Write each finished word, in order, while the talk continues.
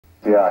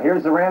Yeah,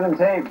 here's the random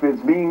tape.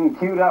 It's being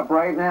queued up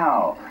right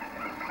now.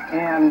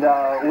 And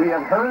we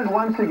have heard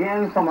once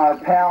again from our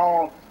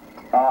pal,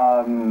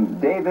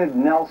 David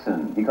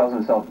Nelson. He calls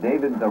himself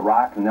David the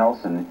Rock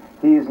Nelson.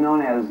 He is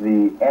known as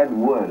the Ed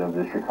Wood of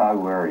the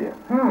Chicago area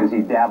because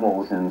he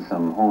dabbles in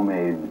some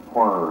homemade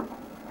horror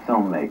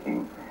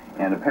filmmaking.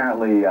 And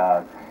apparently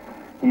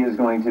he is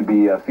going to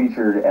be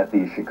featured at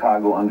the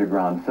Chicago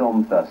Underground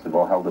Film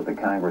Festival held at the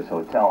Congress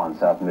Hotel on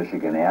South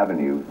Michigan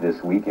Avenue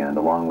this weekend,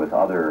 along with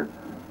other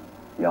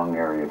young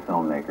area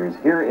filmmakers.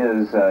 Here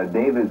is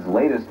David's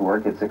latest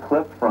work. It's a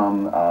clip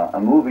from a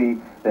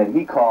movie that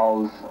he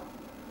calls,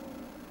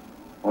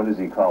 what does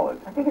he call it?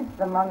 I think it's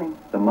The Mummy.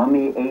 The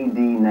Mummy AD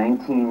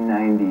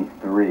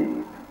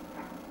 1993.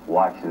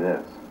 Watch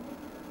this.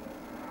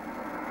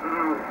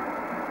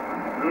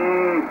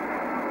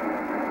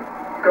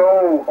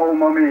 Go, O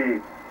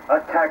Mummy,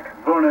 attack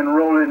Vernon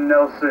Roland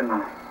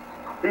Nelson.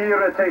 He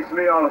irritates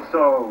me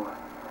also.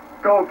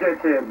 Go get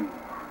him.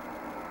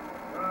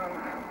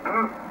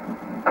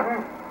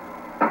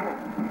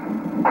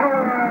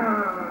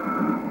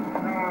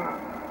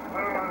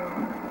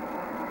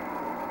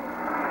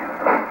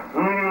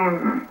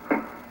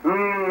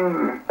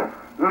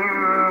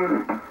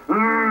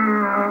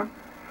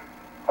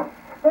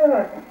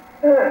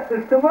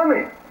 It's the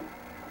mummy.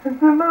 It's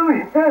the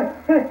mummy.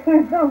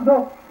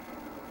 No.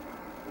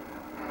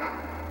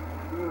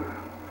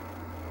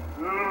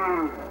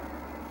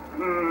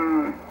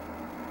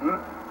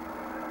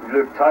 You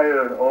look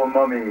tired, oh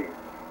mummy.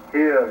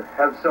 Here,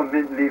 have some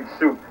mint leaf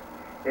soup.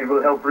 It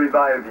will help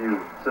revive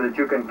you so that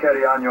you can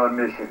carry on your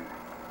mission.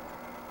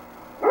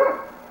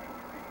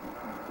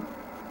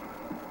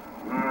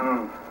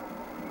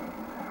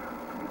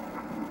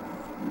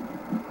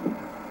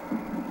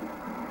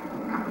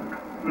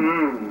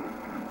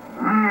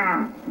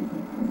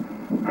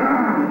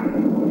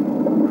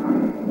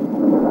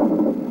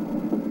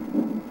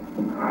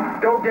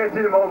 Go get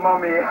him, oh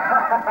mummy.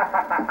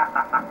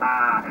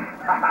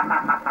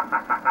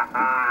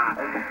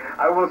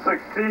 I will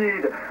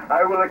succeed.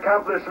 I will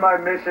accomplish my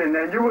mission,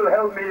 and you will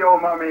help me, oh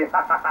mummy.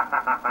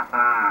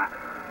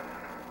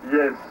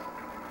 Yes.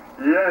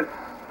 Yes.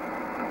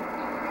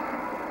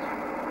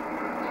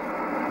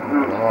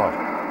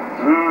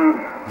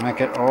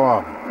 Make it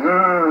off.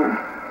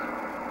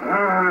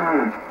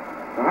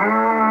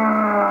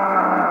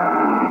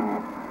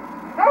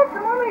 That's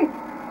the mummy.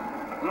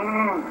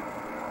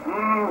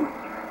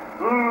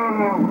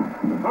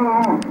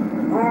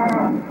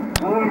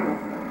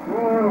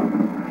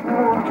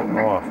 Make it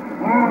off.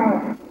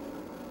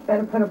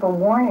 Better put up a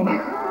warning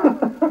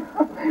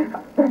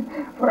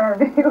for our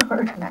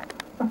viewers.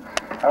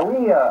 Are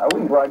we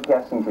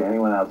broadcasting to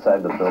anyone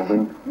outside the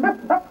building?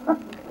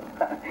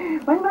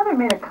 My mother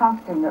made a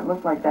costume that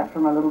looked like that for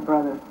my little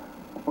brother.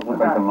 Look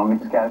like the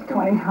mummy's costume?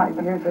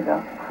 25 years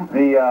ago.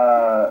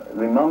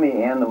 The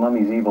mummy and the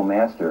mummy's evil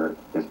master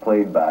is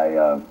played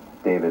by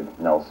David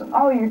Nelson.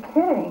 Oh, you're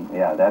kidding.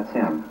 Yeah, that's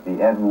him.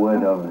 The Ed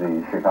Wood of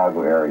the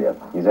Chicago area.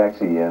 He's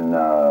actually in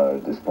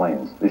Des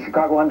Plaines. The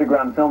Chicago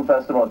Underground Film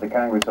Festival at the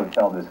Congress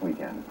Hotel this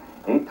weekend.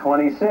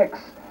 8:26.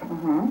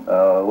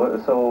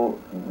 So,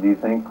 do you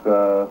think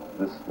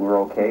we're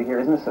okay here?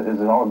 Is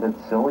it all a bit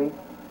silly?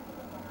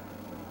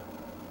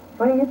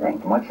 What do you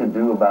think? Much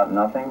ado about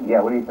nothing?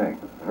 Yeah, what do you think?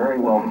 Very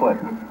well put.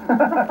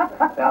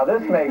 Now,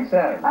 this makes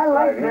sense. I like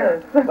right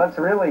here. this. Let's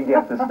really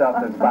get the stuff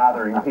that's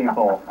bothering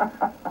people.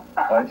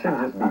 Well, it should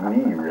just be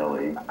me,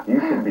 really. You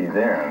should be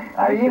there.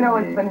 You know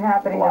what's been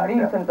happening to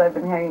me since I've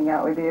been hanging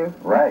out with you.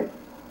 Right.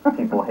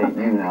 People hate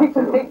you now,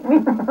 People too. hate me.